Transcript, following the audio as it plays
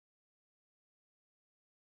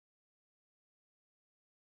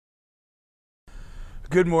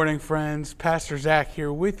Good morning, friends. Pastor Zach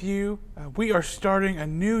here with you. We are starting a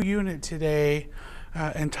new unit today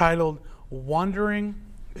entitled Wandering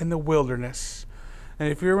in the Wilderness. And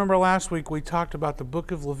if you remember last week, we talked about the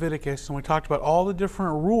book of Leviticus and we talked about all the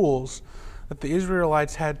different rules that the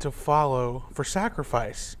Israelites had to follow for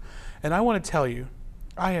sacrifice. And I want to tell you,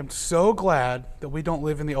 I am so glad that we don't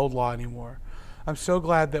live in the old law anymore. I'm so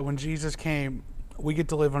glad that when Jesus came, we get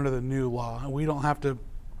to live under the new law and we don't have to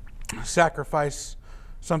sacrifice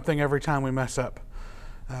something every time we mess up.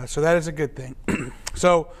 So that is a good thing.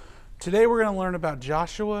 So today we're going to learn about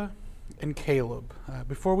Joshua and Caleb.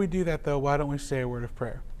 Before we do that, though, why don't we say a word of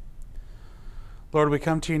prayer? Lord, we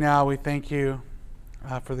come to you now. We thank you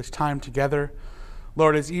for this time together.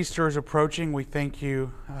 Lord, as Easter is approaching, we thank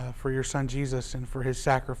you for your son Jesus and for his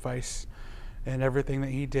sacrifice and everything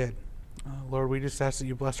that he did. Lord, we just ask that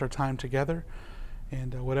you bless our time together.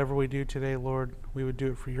 And whatever we do today, Lord, we would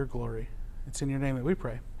do it for your glory. It's in your name that we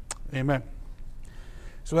pray. Amen.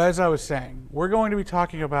 So as I was saying, we're going to be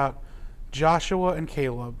talking about Joshua and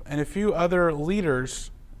Caleb and a few other leaders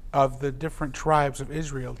of the different tribes of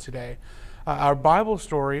Israel today. Our Bible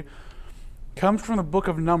story comes from the book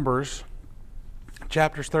of Numbers,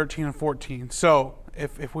 chapters 13 and 14. So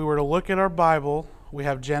if we were to look at our Bible, we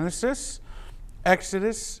have Genesis,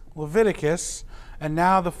 Exodus, Leviticus, and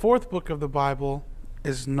now the fourth book of the Bible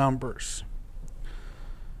is Numbers.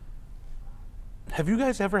 Have you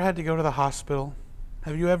guys ever had to go to the hospital?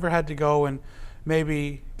 Have you ever had to go and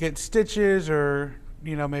maybe get stitches or,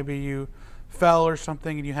 maybe you fell or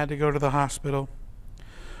something and you had to go to the hospital?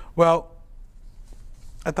 Well,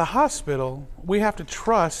 at the hospital, we have to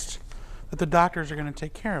trust that the doctors are going to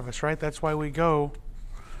take care of us, right? That's why we go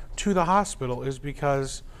to the hospital, is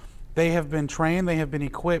because they have been trained, they have been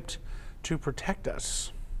equipped to protect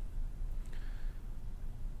us.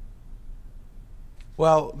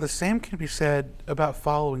 Well, the same can be said about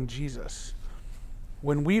following Jesus.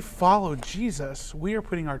 When we follow Jesus, we are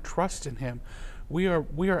putting our trust in him. We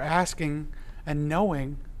are asking and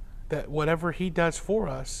knowing that whatever he does for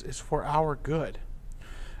us is for our good.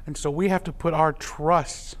 And so we have to put our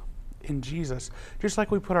trust in Jesus, just like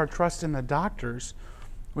we put our trust in the doctors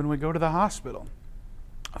when we go to the hospital.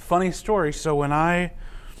 A funny story, so when I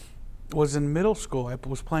was in middle school, I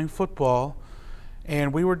was playing football,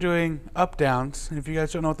 and we were doing up-downs. And if you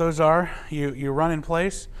guys don't know what those are, you run in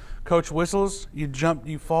place, coach whistles, you jump,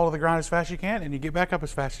 you fall to the ground as fast as you can, and you get back up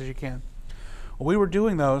as fast as you can. Well, we were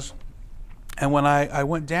doing those, and when I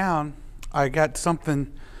went down, I got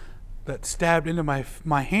something that stabbed into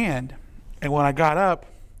my hand, and when I got up,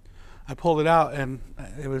 I pulled it out, and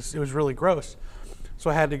it was really gross.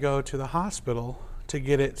 So I had to go to the hospital to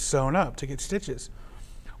get it sewn up, to get stitches.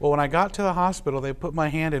 Well, when I got to the hospital, they put my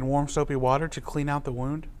hand in warm soapy water to clean out the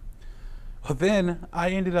wound. Well, then I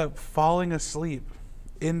ended up falling asleep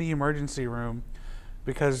in the emergency room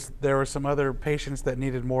because there were some other patients that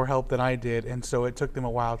needed more help than I did, and so it took them a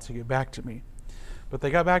while to get back to me. But they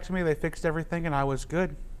got back to me, they fixed everything, and I was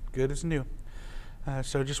good as new.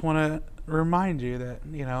 So just want to remind you that,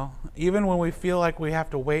 even when we feel like we have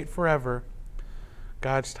to wait forever,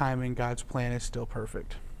 God's timing, God's plan is still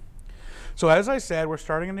perfect. So as I said, we're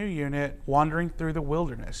starting a new unit, Wandering Through the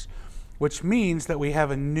Wilderness, which means that we have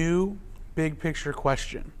a new big picture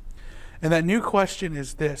question. And that new question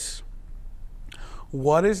is this: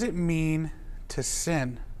 what does it mean to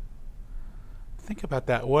sin? Think about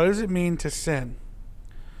that. What does it mean to sin?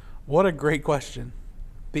 What a great question.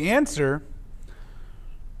 The answer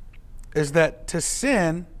is that to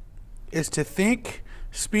sin is to think,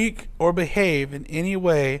 speak, or behave in any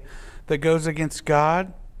way that goes against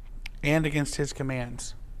God and against his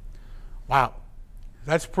commands. Wow.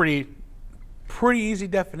 That's pretty easy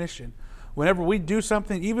definition. Whenever we do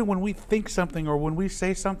something, even when we think something or when we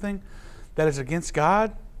say something that is against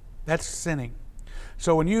God, that's sinning.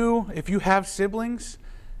 So if you have siblings,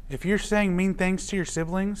 if you're saying mean things to your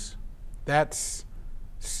siblings, that's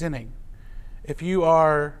sinning. If you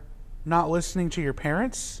are not listening to your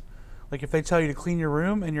parents, like if they tell you to clean your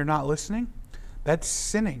room and you're not listening, that's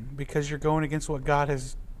sinning because you're going against what God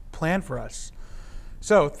has planned for us.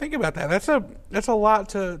 So think about that. That's a lot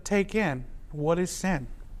to take in. What is sin?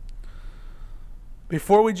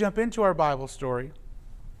 Before we jump into our Bible story,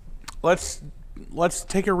 let's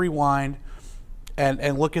take a rewind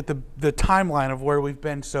and look at the timeline of where we've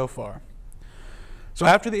been so far. So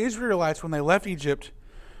after the Israelites, when they left Egypt,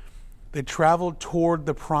 they traveled toward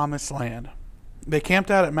the Promised Land. They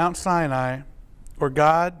camped out at Mount Sinai, where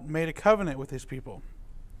God made a covenant with his people.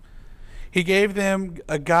 He gave them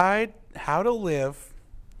a guide how to live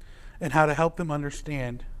and how to help them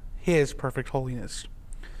understand his perfect holiness.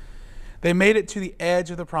 They made it to the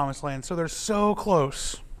edge of the promised land, so they're so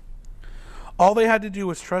close. All they had to do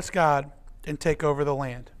was trust God and take over the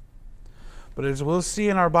land. But as we'll see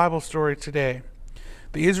in our Bible story today,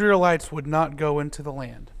 the Israelites would not go into the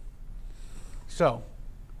land. So,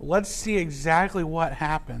 let's see exactly what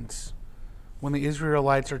happens when the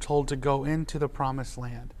Israelites are told to go into the promised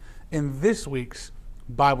land in this week's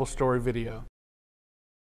Bible story video.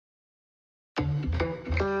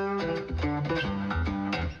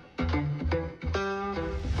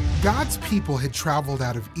 God's people had traveled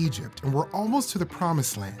out of Egypt and were almost to the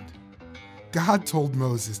promised land. God told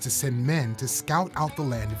Moses to send men to scout out the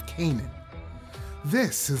land of Canaan.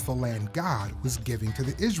 This is the land God was giving to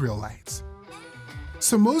the Israelites.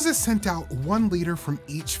 So Moses sent out one leader from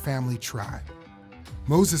each family tribe.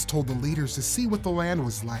 Moses told the leaders to see what the land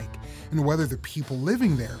was like and whether the people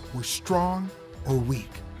living there were strong or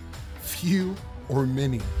weak, few or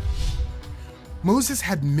many. Moses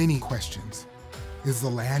had many questions. Is the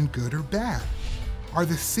land good or bad? Are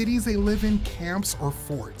the cities they live in camps or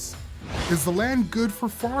forts? Is the land good for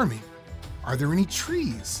farming? Are there any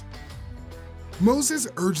trees? Moses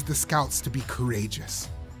urged the scouts to be courageous.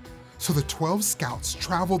 So the 12 scouts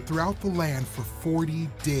traveled throughout the land for 40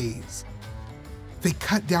 days. They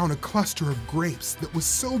cut down a cluster of grapes that was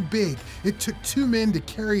so big it took 2 men to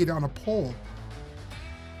carry it on a pole.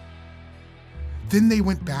 Then they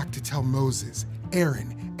went back to tell Moses,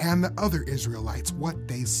 Aaron, and the other Israelites what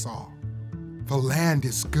they saw. The land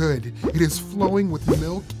is good. It is flowing with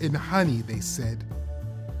milk and honey, they said.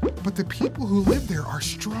 But the people who live there are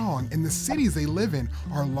strong, and the cities they live in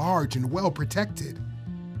are large and well protected.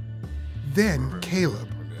 Then Caleb,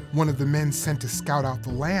 one of the men sent to scout out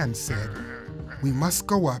the land, said, We must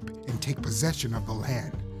go up and take possession of the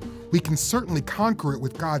land. We can certainly conquer it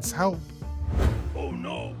with God's help. Oh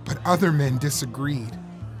no! But other men disagreed.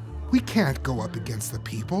 We can't go up against the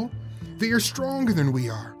people. They are stronger than we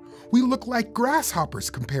are. We look like grasshoppers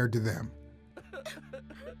compared to them.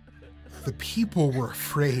 The people were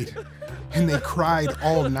afraid, and they cried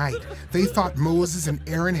all night. They thought Moses and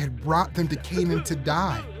Aaron had brought them to Canaan to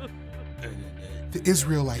die. The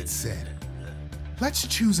Israelites said, Let's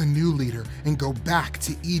choose a new leader and go back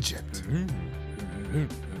to Egypt.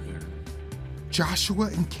 Joshua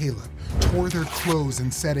and Caleb tore their clothes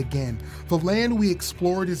and said again, The land we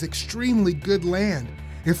explored is extremely good land.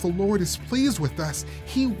 If the Lord is pleased with us,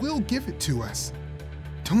 He will give it to us.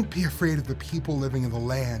 Don't be afraid of the people living in the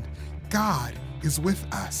land. God is with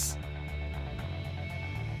us.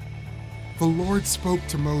 The Lord spoke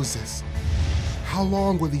to Moses, How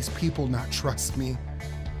long will these people not trust me?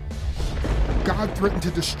 God threatened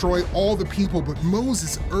to destroy all the people, but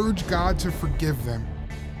Moses urged God to forgive them.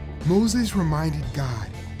 Moses reminded God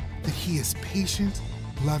that He is patient,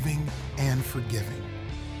 loving, and forgiving.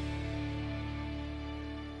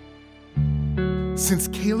 Since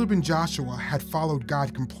Caleb and Joshua had followed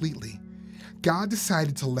God completely, God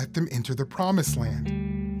decided to let them enter the promised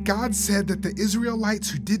land. God said that the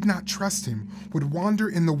Israelites who did not trust Him would wander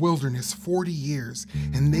in the wilderness 40 years,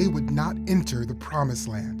 and they would not enter the promised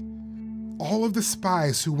land. All of the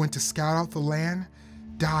spies who went to scout out the land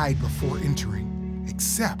died before entering,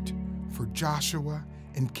 except for Joshua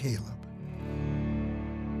and Caleb.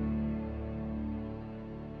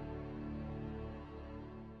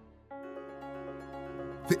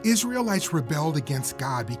 The Israelites rebelled against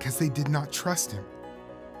God because they did not trust Him.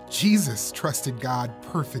 Jesus trusted God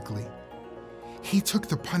perfectly. He took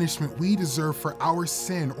the punishment we deserve for our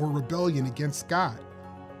sin or rebellion against God.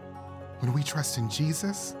 When we trust in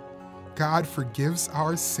Jesus, God forgives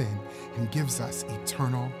our sin and gives us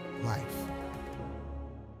eternal life.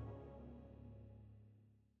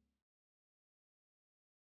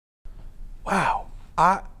 Wow.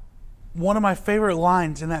 One of my favorite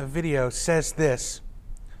lines in that video says this,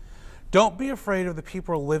 Don't be afraid of the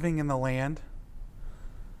people living in the land.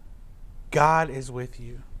 God is with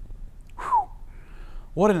you. Whew.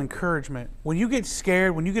 What an encouragement. When you get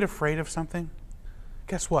scared, when you get afraid of something,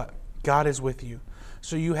 guess what? God is with you.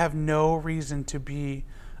 So you have no reason to be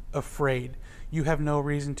afraid. You have no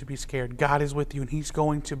reason to be scared. God is with you, and He's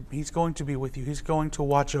going to be with you. He's going to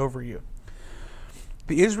watch over you.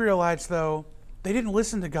 The Israelites, though, they didn't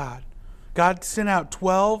listen to God. God sent out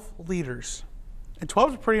 12 leaders. And 12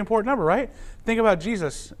 is a pretty important number, right? Think about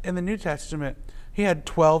Jesus in the New Testament. He had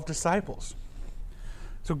 12 disciples.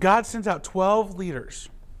 So God sends out 12 leaders.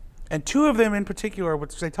 And 2 of them in particular,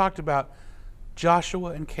 which they talked about,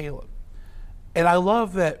 Joshua and Caleb. And I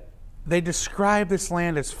love that they describe this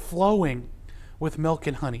land as flowing with milk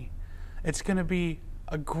and honey. It's going to be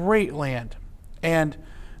a great land. And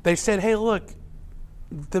they said, hey, look,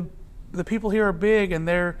 the people here are big and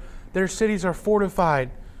their cities are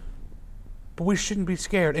fortified. but we shouldn't be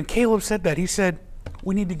scared. And Caleb said that. He said,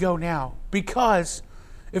 we need to go now, because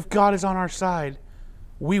if God is on our side,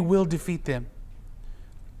 we will defeat them.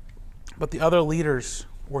 But the other leaders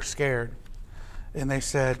were scared, and they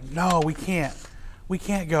said, no, we can't. We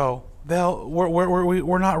can't go.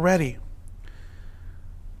 We're not ready.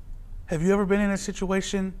 Have you ever been in a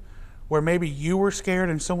situation where maybe you were scared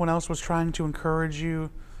and someone else was trying to encourage you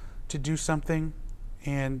to do something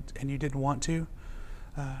and you didn't want to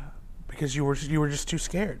because you were just too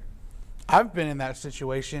scared? I've been in that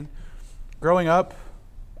situation. Growing up,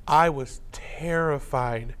 I was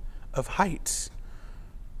terrified of heights.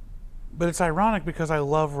 But it's ironic because I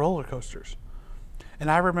love roller coasters. And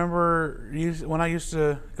I remember when I used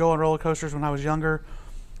to go on roller coasters when I was younger,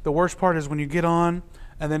 the worst part is when you get on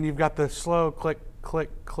and then you've got the slow click,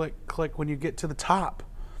 click, click, click when you get to the top.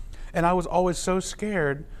 And I was always so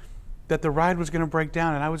scared that the ride was going to break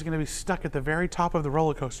down and I was going to be stuck at the very top of the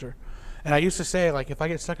roller coaster. And I used to say, like, if I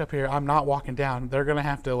get stuck up here, I'm not walking down. They're going to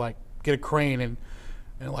have to, like, get a crane and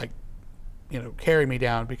like, you know, carry me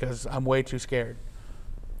down because I'm way too scared.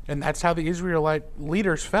 And that's how the Israelite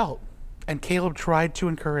leaders felt. And Caleb tried to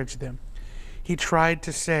encourage them. He tried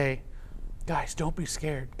to say, guys, don't be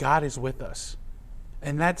scared. God is with us.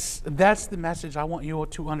 And that's the message I want you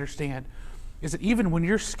to understand, is that even when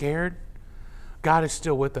you're scared, God is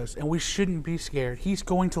still with us. And we shouldn't be scared. He's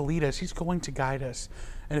going to lead us. He's going to guide us.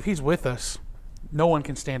 And if he's with us, no one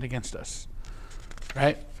can stand against us.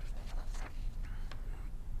 Right?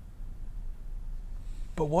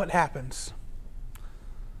 But what happens?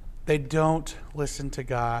 They don't listen to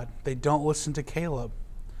God. They don't listen to Caleb.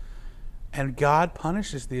 And God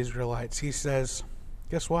punishes the Israelites. He says,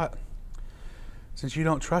 guess what? Since you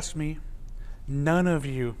don't trust me, none of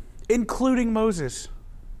you, including Moses,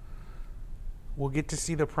 will get to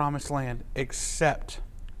see the promised land except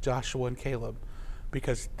Joshua and Caleb,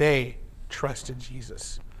 because they trusted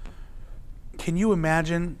Jesus. Can you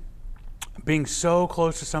imagine being so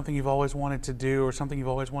close to something you've always wanted to do or something you've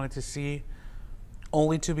always wanted to see,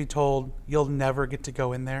 only to be told you'll never get to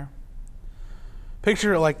go in there?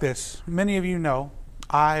 Picture it like this. Many of you know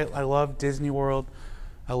I love Disney World.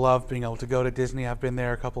 I love being able to go to Disney. I've been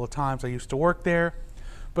there a couple of times. I used to work there.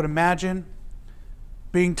 But imagine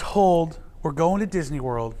being told we're going to Disney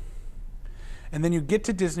World, and then you get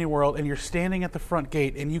to Disney World and you're standing at the front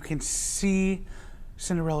gate and you can see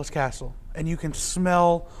Cinderella's castle and you can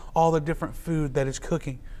smell all the different food that is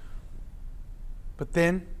cooking. But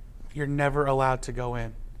then you're never allowed to go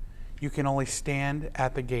in. You can only stand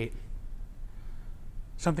at the gate.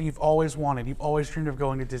 Something you've always wanted. You've always dreamed of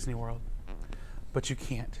going to Disney World. But you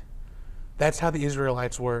can't. That's how the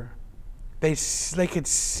Israelites were. They could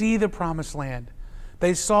see the promised land.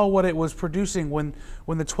 They saw what it was producing when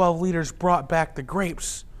the 12 leaders brought back the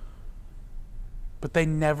grapes. But they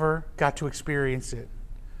never got to experience it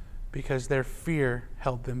because their fear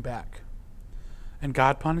held them back. And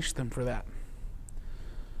God punished them for that.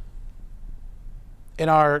 In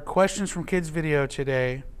our Questions from Kids video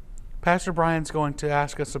today, Pastor Brian's going to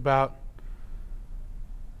ask us about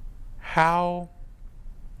how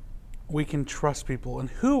we can trust people and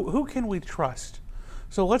who can we trust.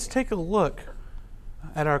 So let's take a look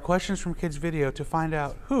at our Questions from Kids video to find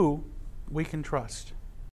out who we can trust.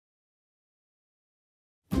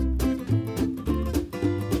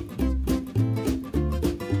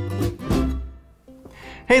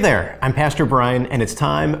 Hey there, I'm Pastor Brian, and it's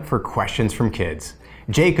time for Questions from Kids.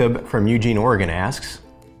 Jacob from Eugene, Oregon asks,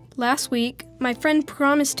 last week, my friend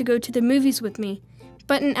promised to go to the movies with me,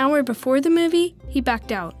 but an hour before the movie, he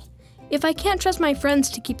backed out. If I can't trust my friends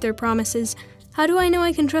to keep their promises, how do I know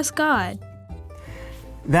I can trust God?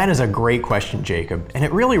 That is a great question, Jacob, and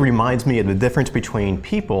it really reminds me of the difference between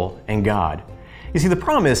people and God. You see, the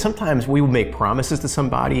problem is sometimes we will make promises to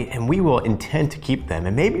somebody and we will intend to keep them.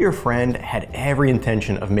 And maybe your friend had every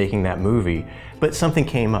intention of making that movie, but something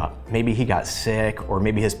came up. Maybe he got sick, or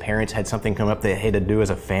maybe his parents had something come up they had to do as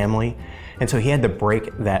a family. And so he had to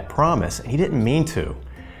break that promise, and he didn't mean to.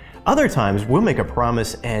 Other times we'll make a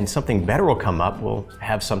promise and something better will come up. We'll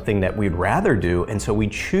have something that we'd rather do, and so we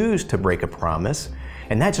choose to break a promise.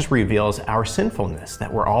 And that just reveals our sinfulness,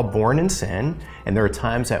 that we're all born in sin, and there are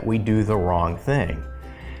times that we do the wrong thing.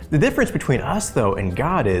 The difference between us, though, and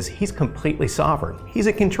God is He's completely sovereign. He's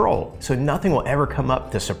in control, so nothing will ever come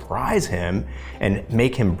up to surprise Him and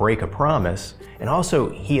make Him break a promise. And also,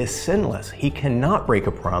 He is sinless. He cannot break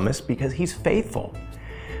a promise because He's faithful.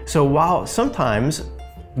 So while sometimes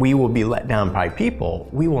we will be let down by people,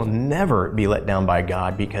 we will never be let down by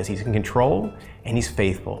God because He's in control and He's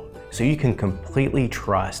faithful. So you can completely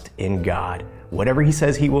trust in God. Whatever He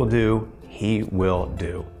says He will do, He will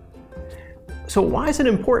do. So why is it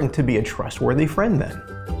important to be a trustworthy friend then?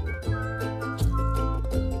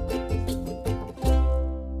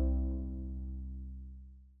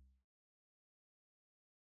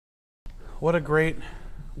 What a great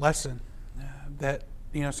lesson that,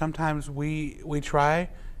 sometimes we try,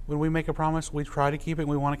 when we make a promise, we try to keep it and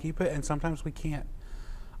we want to keep it, and sometimes we can't.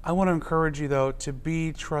 I want to encourage you, though, to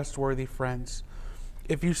be trustworthy friends.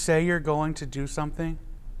 If you say you're going to do something,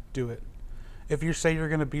 do it. If you say you're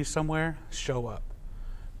going to be somewhere, show up.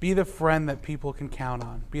 Be the friend that people can count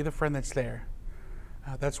on. Be the friend that's there.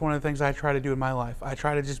 That's one of the things I try to do in my life. I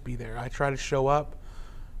try to just be there. I try to show up,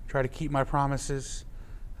 try to keep my promises,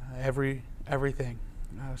 everything.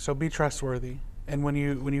 So be trustworthy. And when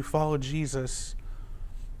you follow Jesus,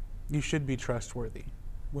 you should be trustworthy.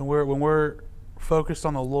 When we're focused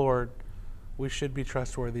on the Lord, we should be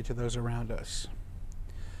trustworthy to those around us.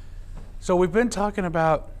 So we've been talking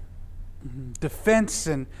about defense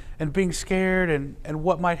and being scared and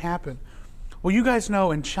what might happen. Well, you guys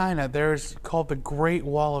know in China, there's called the Great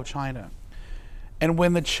Wall of China. And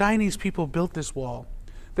when the Chinese people built this wall,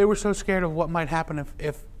 they were so scared of what might happen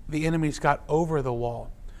if the enemies got over the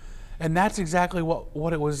wall. And that's exactly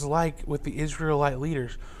what it was like with the Israelite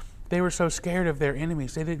leaders. They were so scared of their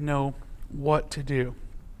enemies, they didn't know what to do.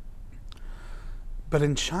 But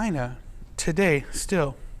in China, today,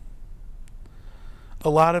 still, a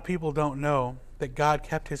lot of people don't know that God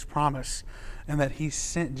kept his promise and that he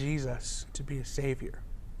sent Jesus to be a savior.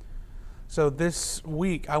 So this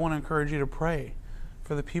week, I want to encourage you to pray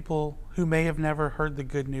for the people who may have never heard the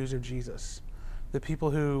good news of Jesus, the people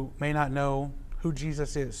who may not know who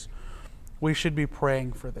Jesus is. We should be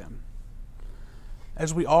praying for them.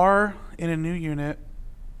 As we are in a new unit,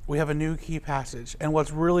 we have a new key passage. And what's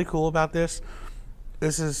really cool about this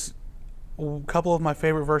is a couple of my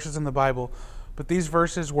favorite verses in the Bible. But these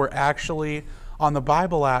verses were actually on the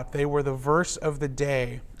Bible app. They were the verse of the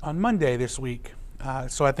day on Monday this week.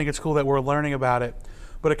 So I think it's cool that we're learning about it.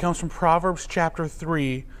 But it comes from Proverbs chapter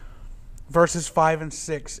 3, verses 5 and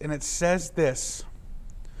 6. And it says this: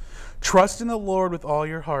 "Trust in the Lord with all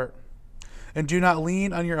your heart, and do not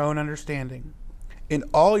lean on your own understanding. In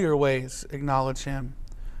all your ways acknowledge him,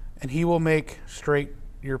 and he will make straight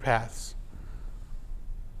your paths."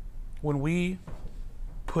 When we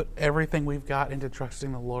put everything we've got into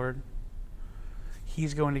trusting the Lord,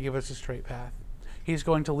 he's going to give us a straight path. He's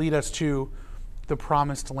going to lead us to the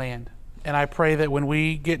promised land. And I pray that when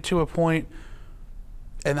we get to a point,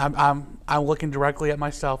 and I'm looking directly at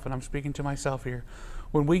myself and I'm speaking to myself here,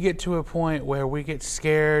 when we get to a point where we get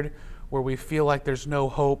scared, where we feel like there's no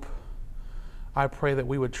hope, I pray that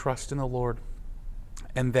we would trust in the Lord,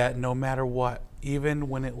 and that no matter what, even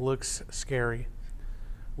when it looks scary,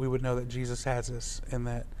 we would know that Jesus has us and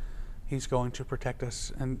that he's going to protect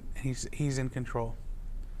us and he's in control.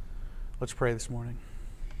 Let's pray this morning.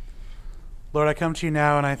 Lord, I come to you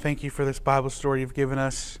now and I thank you for this Bible story you've given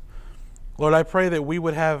us. Lord, I pray that we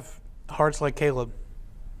would have hearts like Caleb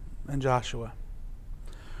and Joshua,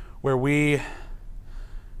 where we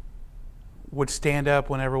would stand up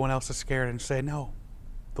when everyone else is scared and say, no,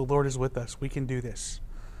 the Lord is with us. We can do this.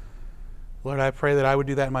 Lord, I pray that I would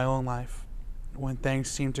do that in my own life. When things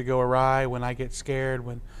seem to go awry, when I get scared,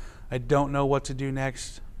 when I don't know what to do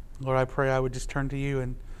next, Lord, I pray I would just turn to you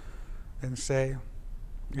and say,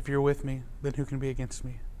 if you're with me, then who can be against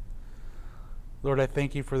me? Lord, I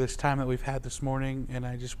thank you for this time that we've had this morning, and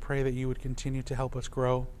I just pray that you would continue to help us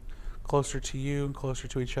grow closer to you and closer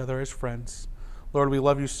to each other as friends. Lord, we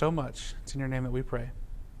love you so much. It's in your name that we pray.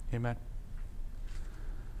 Amen.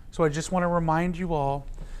 So I just want to remind you all,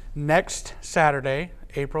 next Saturday,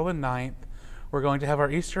 April the 9th, we're going to have our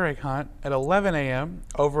Easter egg hunt at 11 a.m.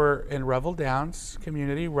 over in Revel Downs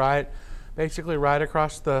community, basically right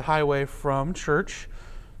across the highway from church.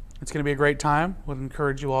 It's going to be a great time. Would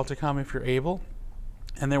encourage you all to come if you're able.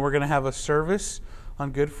 And then we're going to have a service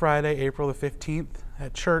on Good Friday, April the 15th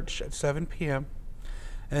at church at 7 p.m.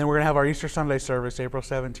 And then we're going to have our Easter Sunday service, April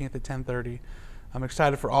 17th at 10:30. I'm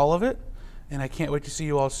excited for all of it, and I can't wait to see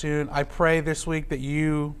you all soon. I pray this week that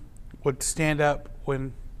you would stand up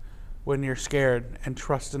when you're scared and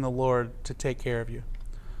trust in the Lord to take care of you.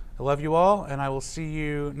 I love you all, and I will see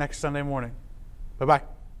you next Sunday morning.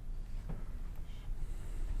 Bye-bye.